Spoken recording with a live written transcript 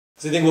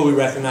So I think what we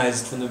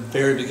recognized from the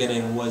very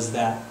beginning was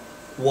that,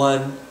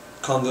 one,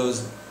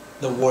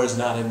 the war is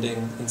not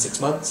ending in 6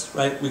 months,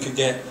 right? We could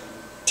get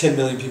 10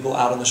 million people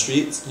out on the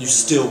streets, you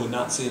still would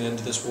not see an end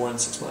to this war in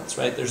 6 months,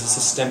 right? There's a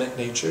systemic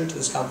nature to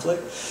this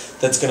conflict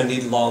that's going to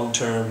need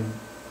long-term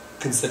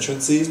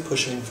constituencies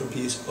pushing for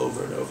peace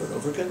over and over and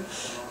over again.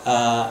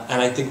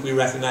 And I think we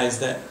recognize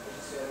that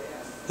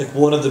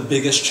one of the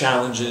biggest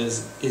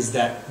challenges is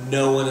that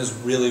no one is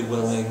really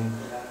willing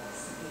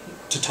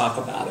to talk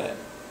about it.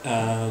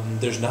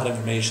 There's not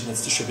information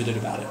that's distributed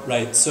about it,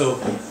 right? So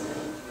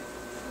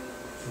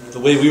the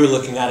way we were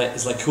looking at it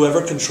is like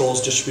whoever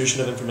controls distribution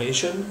of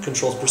information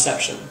controls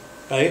perception,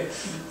 right?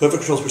 Whoever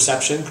controls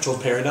perception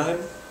controls paradigm,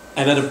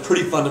 and at a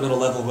pretty fundamental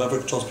level, whoever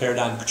controls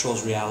paradigm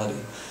controls reality.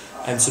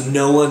 And so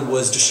no one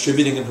was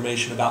distributing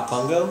information about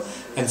Congo,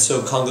 and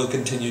so Congo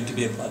continued to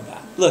be a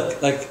bloodbath.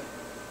 Look, like,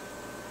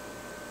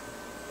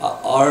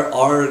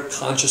 our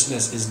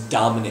consciousness is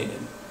dominated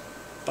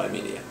by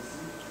media.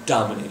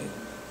 Dominated.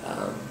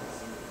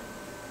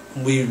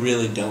 We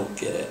really don't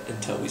get it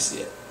until we see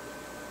it.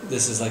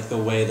 This is like the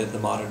way that the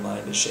modern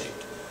mind is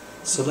shaped.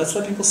 So let's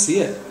let people see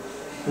it.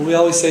 And we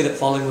always say that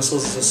falling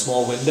whistles is a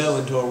small window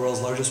into our world's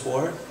largest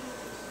war.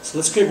 So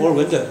let's create more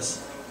windows.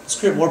 Let's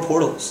create more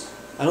portals.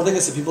 I don't think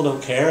it's that people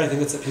don't care, I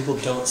think it's that people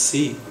don't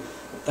see.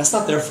 That's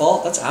not their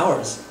fault, that's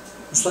ours.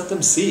 Let's let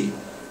them see.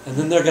 And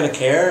then they're going to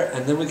care,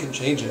 and then we can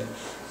change it.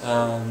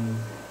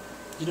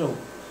 You know,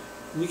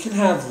 we can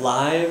have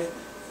live,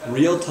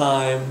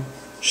 real-time,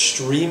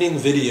 streaming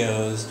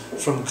videos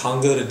from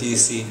Congo to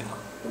DC now.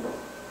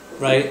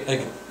 Right?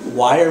 Like,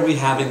 why are we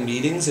having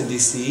meetings in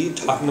DC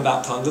talking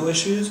about Congo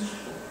issues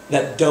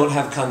that don't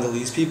have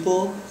Congolese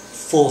people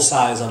full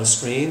size on a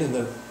screen in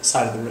the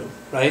side of the room?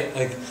 Right?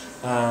 Like,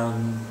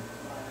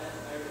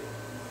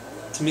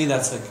 to me,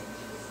 that's like,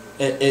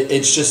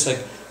 it's just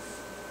like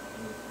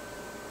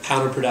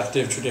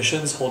counterproductive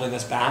traditions holding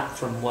us back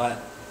from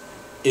what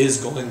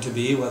is going to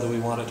be, whether we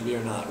want it to be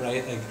or not,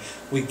 right? Like,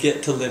 we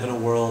get to live in a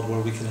world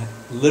where we can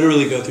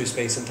literally go through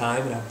space and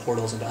time and have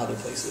portals into other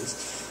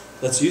places.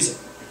 Let's use it.